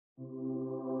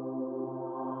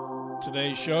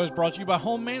Today's show is brought to you by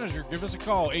Home Manager. Give us a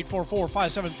call,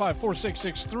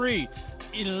 844-575-4663.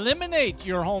 Eliminate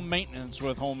your home maintenance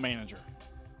with Home Manager.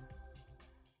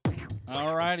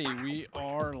 All righty, we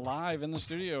are live in the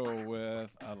studio with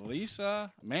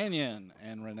Alisa Mannion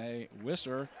and Renee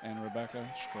Wisser and Rebecca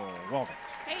Stroll. Welcome.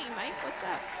 Hey, Mike, what's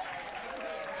up?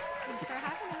 Thanks for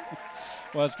having us.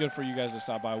 Well, it's good for you guys to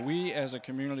stop by. We, as a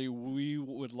community, we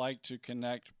would like to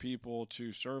connect people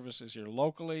to services here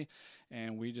locally,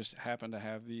 and we just happen to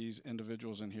have these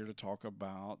individuals in here to talk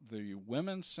about the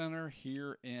Women's Center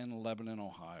here in Lebanon,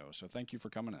 Ohio. So thank you for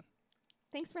coming in.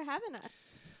 Thanks for having us.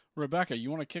 Rebecca, you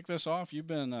want to kick this off? You've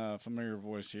been a familiar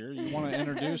voice here. You want to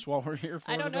introduce what we're here for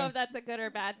I don't today? know if that's a good or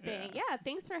bad thing. Yeah,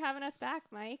 thanks for having us back,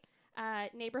 Mike.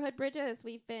 Neighborhood Bridges,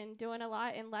 we've been doing a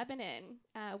lot in Lebanon.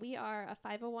 We are a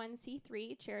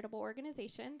 501c3 charitable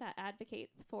organization that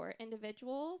advocates for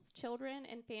individuals, children,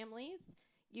 and families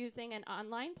using an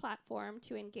online platform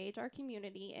to engage our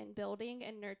community in building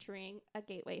and nurturing a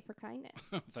gateway for kindness.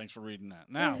 Thanks for reading that.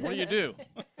 Now, what do you do?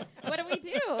 What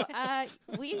do?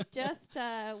 We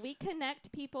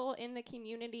connect people in the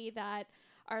community that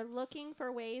are looking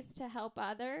for ways to help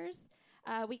others.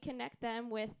 We connect them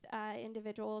with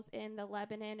individuals in the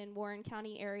Lebanon and Warren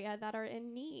County area that are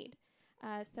in need.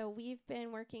 So we've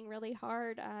been working really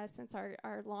hard since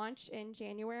our launch in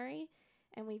January,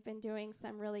 and we've been doing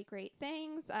some really great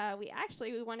things. We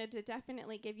wanted to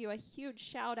definitely give you a huge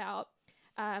shout out.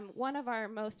 One of our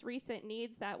most recent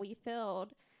needs that we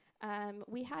filled,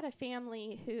 we had a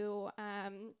family who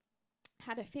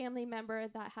had a family member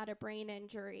that had a brain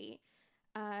injury.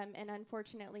 And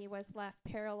unfortunately was left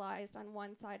paralyzed on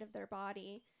one side of their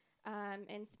body,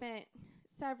 and spent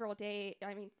several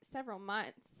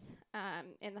months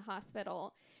in the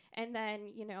hospital. And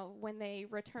then, when they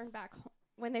returned back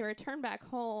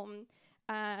home,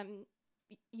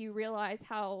 you realize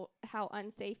how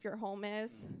unsafe your home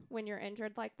is when you're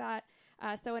injured like that.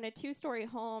 So in a 2-story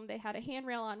home, they had a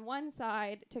handrail on one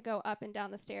side to go up and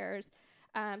down the stairs.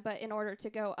 But in order to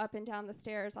go up and down the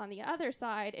stairs on the other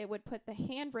side, it would put the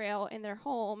handrail in their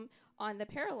home on the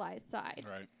paralyzed side.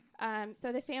 Right.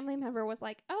 So the family member was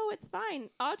like, "Oh, it's fine.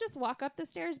 I'll just walk up the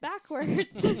stairs backwards."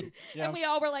 Yeah. And we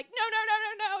all were like, "No,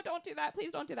 don't do that.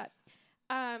 Please don't do that."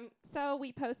 So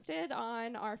we posted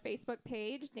on our Facebook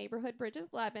page, Neighborhood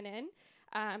Bridges Lebanon,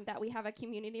 that we have a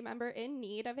community member in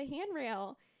need of a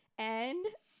handrail. And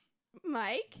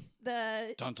Mike,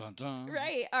 the dun, dun, dun.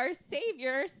 Right, our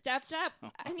savior stepped up.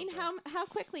 Oh, I mean, how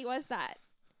quickly was that?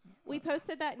 We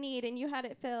posted that need, and you had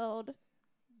it filled.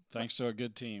 Thanks to a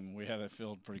good team, we had it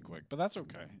filled pretty quick. But that's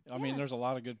okay. I mean, there's a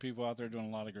lot of good people out there doing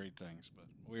a lot of great things, but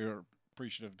we're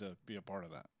appreciative to be a part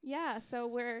of that. Yeah, so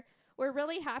we're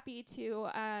really happy to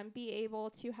be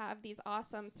able to have these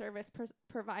awesome service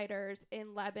providers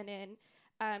in Lebanon.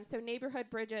 So Neighborhood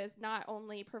Bridges not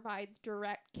only provides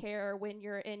direct care when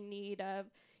you're in need of,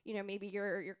 maybe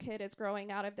your kid is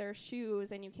growing out of their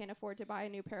shoes and you can't afford to buy a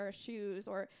new pair of shoes,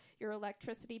 or your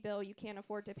electricity bill you can't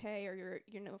afford to pay, or you're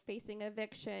facing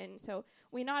eviction. So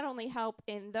we not only help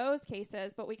in those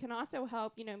cases, but we can also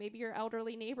help, maybe your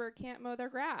elderly neighbor can't mow their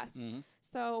grass. Mm-hmm.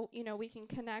 So, we can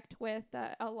connect with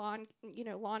a lawn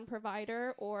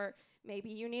provider, or maybe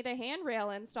you need a handrail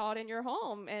installed in your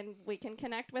home, and we can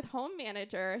connect with Home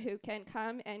Manager, who can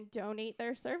come and donate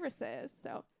their services.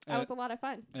 So that was a lot of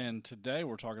fun. And today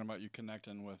we're talking about you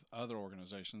connecting with other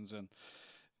organizations, and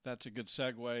that's a good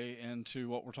segue into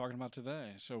what we're talking about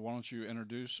today. So why don't you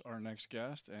introduce our next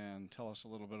guest and tell us a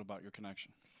little bit about your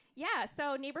connection? Yeah,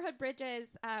 so Neighborhood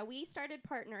Bridges, we started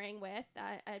partnering with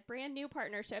a brand new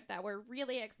partnership that we're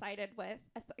really excited with.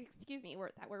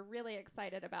 That we're really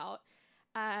excited about.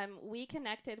 We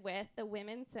connected with the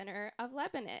Women's Center of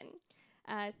Lebanon.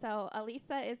 So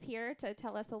Alisa is here to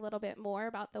tell us a little bit more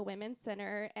about the Women's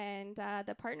Center and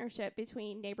the partnership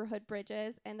between Neighborhood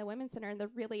Bridges and the Women's Center, and the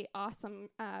really awesome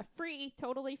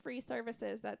totally free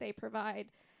services that they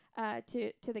provide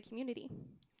to the community.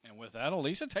 And with that,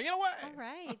 Alisa, take it away. All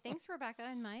right. Thanks, Rebecca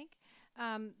and Mike.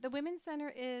 The Women's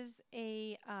Center is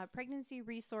a pregnancy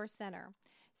resource center.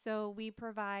 So we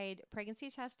provide pregnancy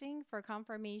testing for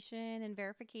confirmation and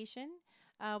verification.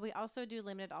 We also do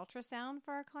limited ultrasound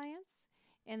for our clients.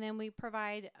 And then we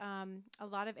provide a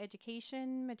lot of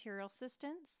education, material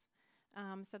assistance.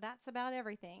 So that's about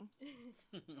everything.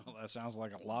 Well, that sounds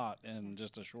like a lot in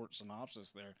just a short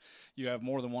synopsis there. You have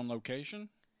more than one location?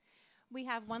 We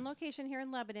have one location here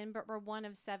in Lebanon, but we're one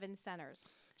of 7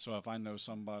 centers. So if I know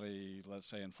somebody, let's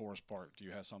say in Forest Park, do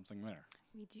you have something there?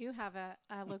 We do have a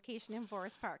location in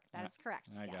Forest Park. That's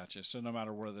correct. I got you. So no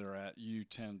matter where they're at, you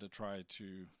tend to try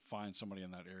to find somebody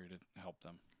in that area to help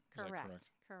them. Correct.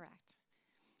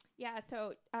 Yeah,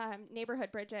 so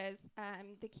Neighborhood Bridges,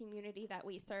 the community that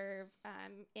we serve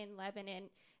in Lebanon,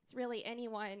 it's really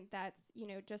anyone that's,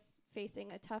 just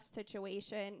facing a tough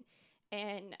situation.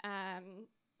 And,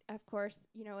 of course,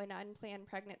 an unplanned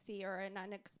pregnancy or an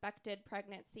unexpected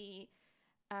pregnancy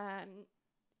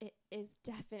it is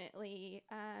definitely,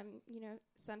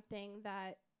 something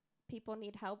that people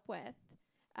need help with.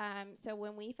 So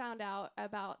when we found out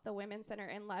about the Women's Center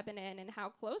in Lebanon and how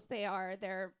close they are,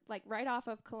 they're like right off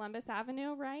of Columbus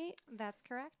Avenue, right? That's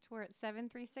correct. We're at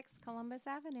 736 Columbus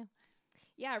Avenue.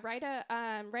 Yeah, right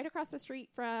across the street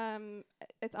from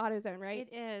it's AutoZone, right?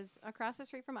 It is across the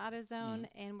street from AutoZone,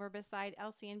 and we're beside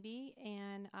LCNB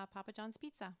and Papa John's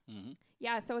Pizza. Mm-hmm.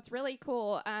 Yeah, so it's really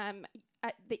cool.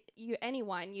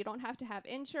 Anyone, you don't have to have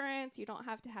insurance, you don't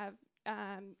have to have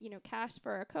cash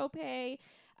for a copay.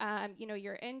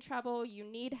 You're in trouble, you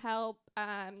need help,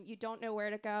 you don't know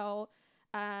where to go.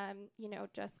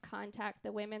 Just contact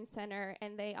the Women's Center,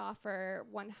 and they offer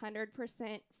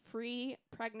 100% free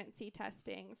pregnancy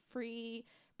testing, free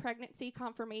pregnancy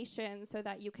confirmation, so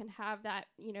that you can have that,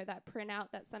 that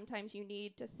printout that sometimes you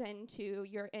need to send to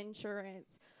your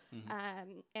insurance.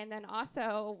 Mm-hmm. And then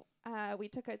also, we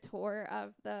took a tour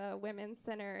of the Women's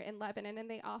Center in Lebanon, and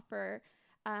they offer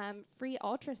free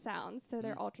ultrasounds. So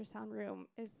their ultrasound room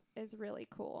is really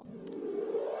cool.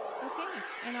 Okay,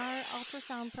 and our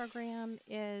ultrasound program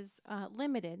is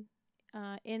limited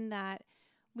in that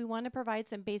we want to provide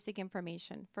some basic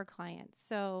information for clients.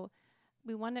 So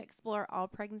we want to explore all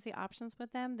pregnancy options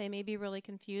with them. They may be really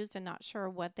confused and not sure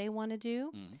what they want to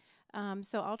do. Mm-hmm.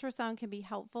 So ultrasound can be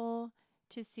helpful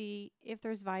to see if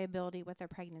there's viability with their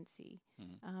pregnancy,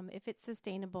 if it's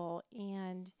sustainable,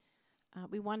 and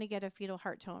we want to get a fetal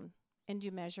heart tone and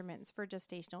do measurements for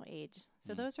gestational age.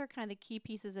 So those are kind of the key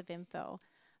pieces of info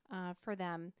for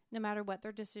them, no matter what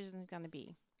their decision is going to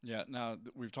be. Yeah. Now,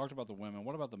 we've talked about the women.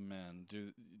 What about the men?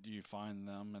 Do you find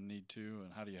them and need to,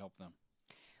 and how do you help them?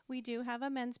 We do have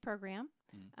a men's program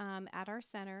at our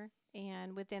center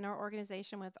and within our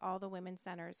organization with all the women's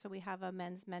centers. So we have a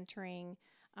men's mentoring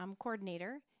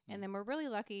coordinator. And then we're really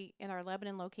lucky in our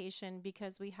Lebanon location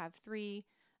because we have 3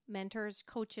 mentors,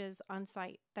 coaches on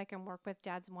site that can work with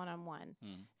dads one-on-one.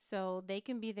 So they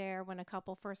can be there when a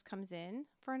couple first comes in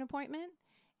for an appointment.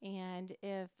 And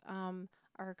if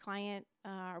our client,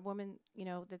 our woman,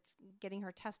 that's getting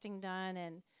her testing done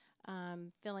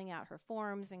and filling out her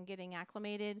forms and getting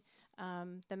acclimated,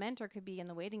 the mentor could be in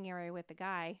the waiting area with the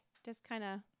guy, just kind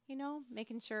of,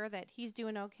 making sure that he's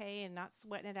doing okay and not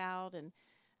sweating it out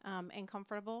and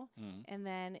comfortable. And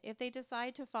then if they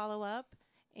decide to follow up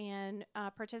and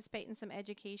participate in some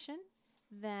education,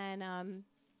 then,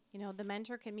 the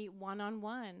mentor can meet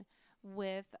one-on-one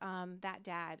with that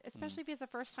dad, especially if he's a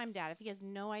first-time dad. If he has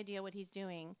no idea what he's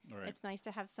doing, it's nice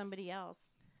to have somebody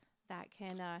else that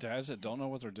can... Dads that don't know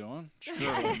what they're doing?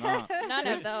 Surely not. None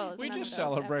of those. We just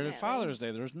celebrated Father's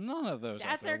Day. There's none of those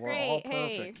Dads out there. are great. We're all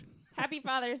perfect. Hey, happy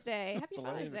Father's Day. Happy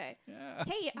Father's Day. Yeah.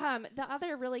 Hey, the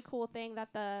other really cool thing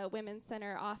that the Women's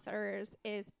Center offers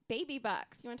is baby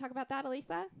bucks. You want to talk about that,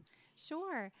 Elisa?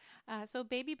 Sure. So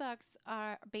baby bucks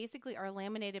are basically our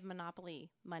laminated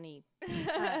Monopoly money.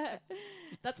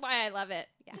 That's why I love it.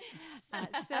 Yeah.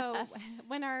 So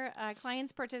when our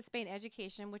clients participate in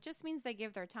education, which just means they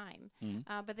give their time,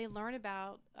 but they learn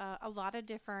about a lot of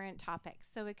different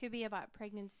topics. So it could be about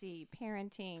pregnancy,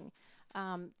 parenting,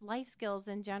 life skills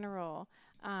in general,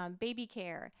 baby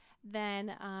care.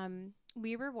 Then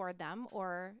we reward them,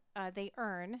 or they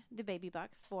earn the baby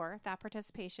bucks for that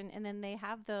participation, and then they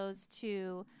have those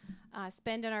to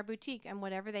spend in our boutique and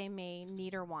whatever they may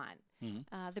need or want.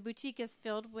 The boutique is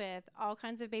filled with all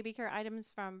kinds of baby care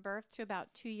items from birth to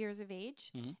about 2 years of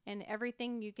age, and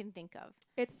everything you can think of.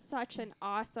 It's such an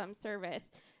awesome service.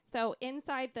 So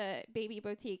inside the baby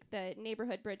boutique, the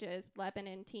Neighborhood Bridges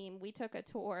Lebanon team, we took a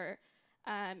tour.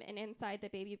 And inside the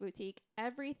baby boutique,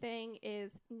 everything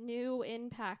is new in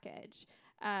package,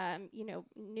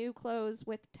 new clothes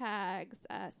with tags.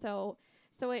 So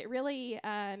it really,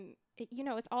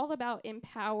 it's all about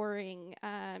empowering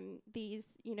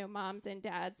these, moms and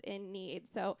dads in need.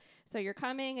 So you're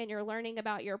coming and you're learning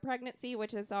about your pregnancy,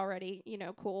 which is already,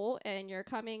 cool. And you're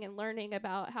coming and learning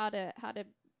about how to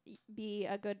be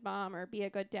a good mom or be a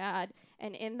good dad,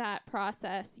 and in that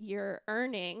process you're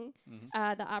earning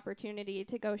the opportunity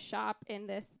to go shop in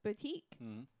this boutique.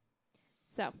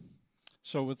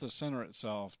 So with the center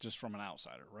itself, just from an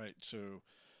outsider, right? So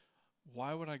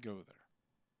why would I go there?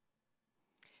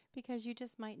 Because you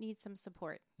just might need some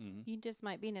support. You just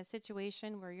might be in a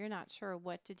situation where you're not sure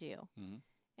what to do,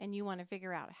 and you want to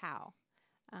figure out how.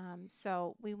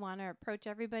 So we want to approach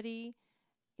everybody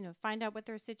find out what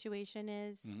their situation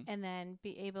is, Mhm. and then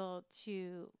be able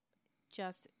to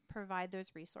just provide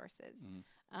those resources.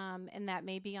 And that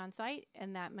may be on site,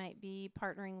 and that might be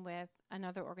partnering with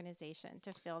another organization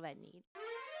to fill that need.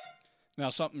 Now,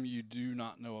 something you do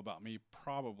not know about me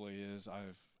probably is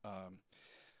I've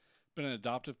been an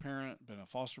adoptive parent, been a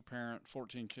foster parent,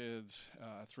 14 kids,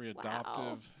 3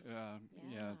 adoptive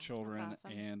Yeah, children. that's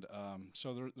awesome. And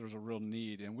so there's a real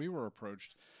need. And we were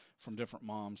approached from different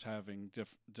moms having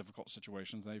difficult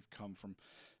situations. They've come from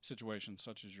situations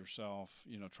such as yourself,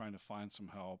 trying to find some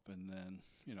help. And then,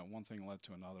 one thing led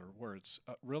to another, where it's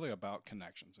really about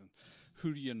connections. And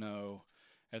who do you know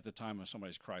at the time of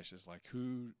somebody's crisis? Like,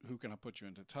 who can I put you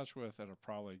into touch with that'll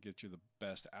probably get you the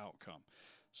best outcome?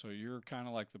 So you're kind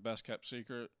of like the best kept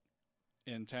secret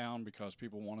in town, because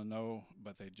people want to know,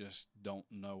 but they just don't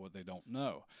know what they don't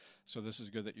know. So this is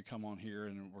good that you come on here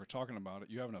and we're talking about it.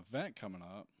 You have an event coming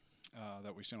up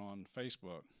that we sent on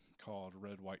Facebook called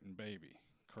Red, White, and Baby,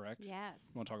 correct?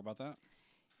 Yes. You want to talk about that?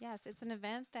 Yes, it's an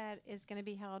event that is going to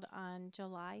be held on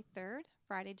July 3rd,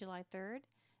 Friday, July 3rd.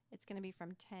 It's going to be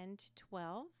from 10 to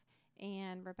 12.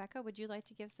 And Rebecca, would you like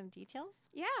to give some details?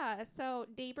 Yeah, so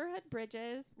Neighborhood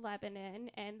Bridges Lebanon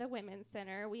and the Women's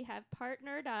Center, we have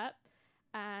partnered up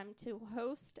to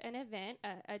host an event,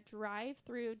 a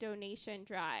drive-through donation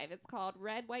drive. It's called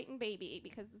Red, White, and Baby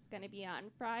because it's going to be on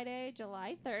Friday,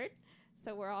 July 3rd.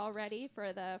 So we're all ready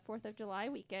for the 4th of July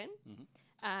weekend.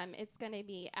 It's going to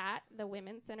be at the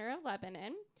Women's Center of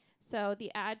Lebanon. So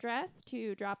the address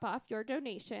to drop off your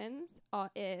donations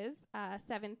is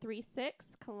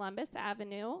 736 Columbus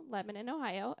Avenue, Lebanon,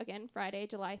 Ohio. Again, Friday,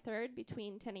 July 3rd,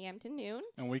 between 10 a.m. to noon.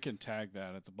 And we can tag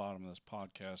that at the bottom of this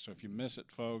podcast. So if you miss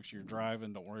it, folks, you're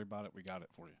driving, don't worry about it. We got it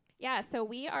for you. Yeah, so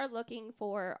we are looking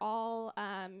for all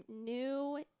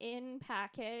new in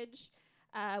package.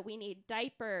 We need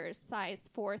diapers,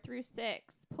 size 4 through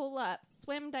 6, pull-ups,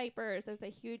 swim diapers is a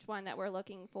huge one that we're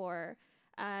looking for.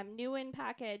 New in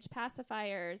package,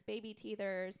 pacifiers, baby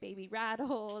teethers, baby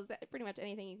rattles, pretty much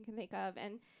anything you can think of.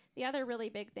 And the other really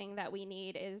big thing that we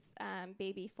need is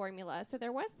baby formula. So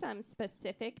there was some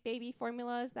specific baby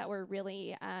formulas that were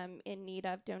really in need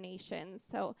of donations.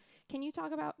 So can you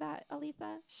talk about that,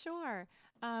 Elisa? Sure.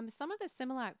 Some of the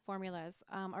Similac formulas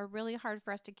are really hard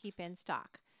for us to keep in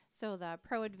stock. So the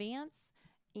Pro Advance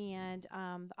and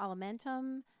the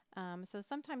Alimentum. So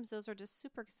sometimes those are just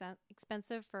super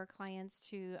expensive for clients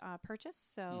to purchase.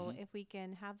 So if we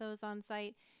can have those on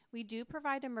site, we do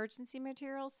provide emergency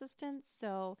material assistance.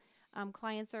 So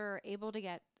clients are able to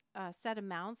get set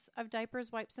amounts of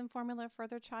diapers, wipes, and formula for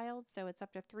their child. So it's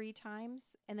up to 3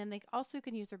 times. And then they also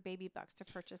can use their baby bucks to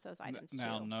purchase those items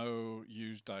Now, too. no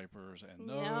used diapers and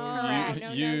no,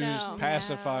 Correct. used No.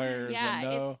 pacifiers Yeah, and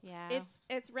no.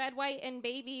 It's red, white, and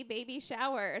baby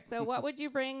shower. So what would you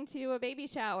bring to a baby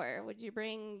shower? Would you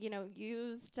bring,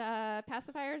 used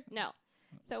pacifiers? No.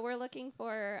 So we're looking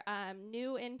for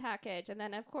new in package. And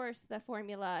then, of course, the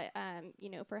formula,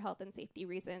 for health and safety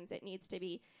reasons, it needs to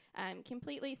be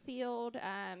completely sealed.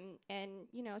 And,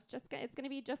 it's going to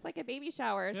be just like a baby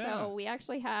shower. Yeah. So we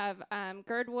actually have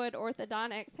Girdwood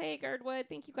Orthodontics. Hey, Girdwood,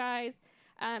 thank you guys.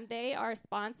 They are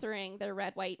sponsoring the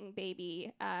Red, White, and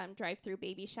Baby drive-through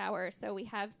baby shower. So we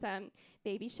have some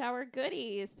baby shower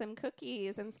goodies, some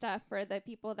cookies and stuff for the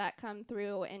people that come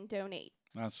through and donate.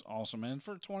 That's awesome. And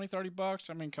for $20-$30,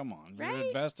 I mean, come on. Right? You're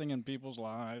investing in people's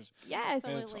lives. Yes,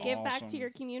 Absolutely. give back to awesome. your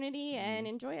community and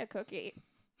enjoy a cookie.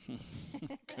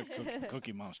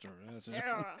 Cookie Monster. That's it.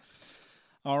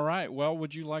 All right. Well,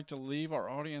 would you like to leave our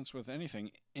audience with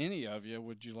anything? Any of you,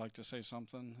 would you like to say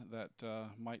something that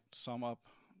might sum up,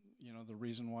 the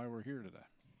reason why we're here today?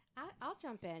 I'll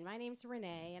jump in. My name's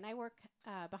Renee, and I work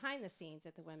behind the scenes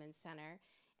at the Women's Center.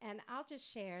 And I'll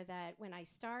just share that when I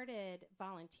started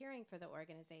volunteering for the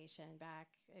organization back,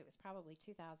 it was probably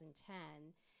 2010,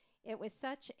 it was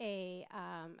such an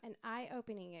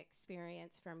eye-opening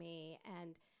experience for me.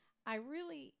 And I've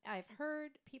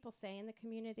heard people say in the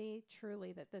community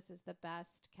truly that this is the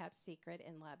best kept secret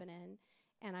in Lebanon.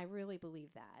 And I really believe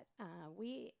that.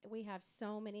 We have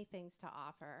so many things to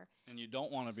offer. And you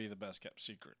don't want to be the best kept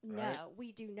secret, right? No,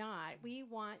 we do not. We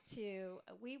want to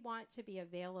be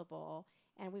available,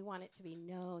 and we want it to be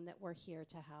known that we're here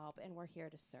to help and we're here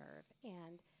to serve.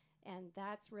 And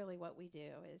that's really what we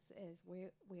do is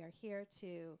we are here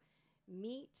to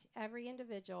meet every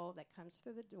individual that comes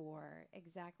through the door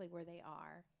exactly where they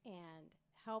are and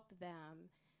help them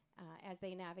as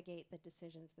they navigate the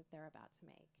decisions that they're about to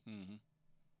make. Mm-hmm.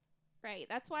 Right.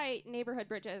 That's why Neighborhood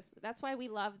Bridges, that's why we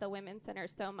love the Women's Center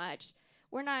so much.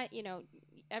 We're not,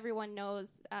 everyone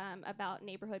knows about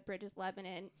Neighborhood Bridges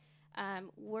Lebanon.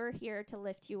 We're here to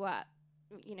lift you up.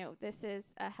 this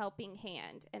is a helping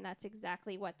hand, and that's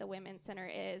exactly what the Women's Center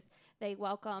is. They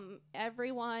welcome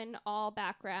everyone, all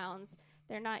backgrounds.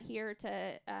 They're not here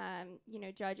to,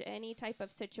 judge any type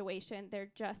of situation. They're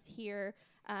just here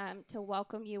to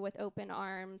welcome you with open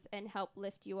arms and help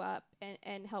lift you up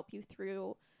and help you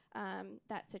through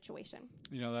that situation.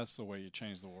 That's the way you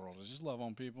change the world, is just love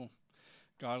on people.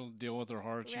 God will deal with their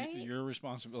hearts. Right? Your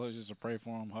responsibility is to pray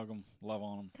for them, hug them, love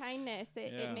on them. Kindness,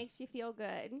 it makes you feel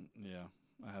good. Yeah,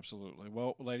 absolutely.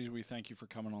 Well, ladies, we thank you for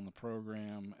coming on the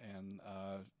program. And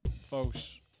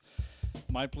folks,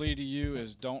 my plea to you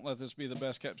is don't let this be the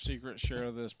best kept secret.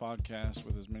 Share this podcast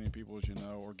with as many people as you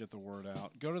know, or get the word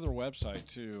out. Go to their website,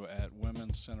 too, at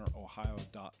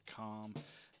womenscenterohio.com.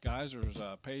 Guys, there's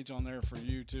a page on there for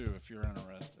you, too, if you're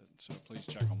interested. So please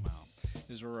check them out.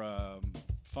 Is there a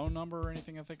phone number or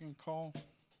anything that they can call?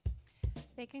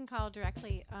 They can call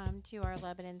directly to our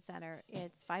Lebanon Center.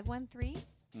 It's 513-934-1777.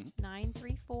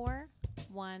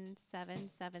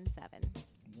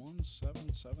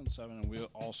 1777, and we'll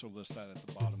also list that at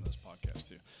the bottom of this podcast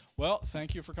too. Well,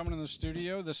 thank you for coming in the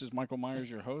studio. This is Michael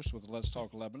Myers, your host with Let's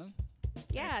Talk Lebanon.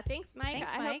 Yeah, thanks, Mike.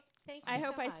 Thanks, Mike. I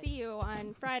hope I see you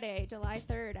on Friday, July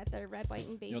 3rd at the Red, White,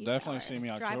 and Baby You'll definitely shower. see me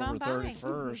Drive October on by.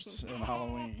 31st in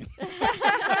Halloween.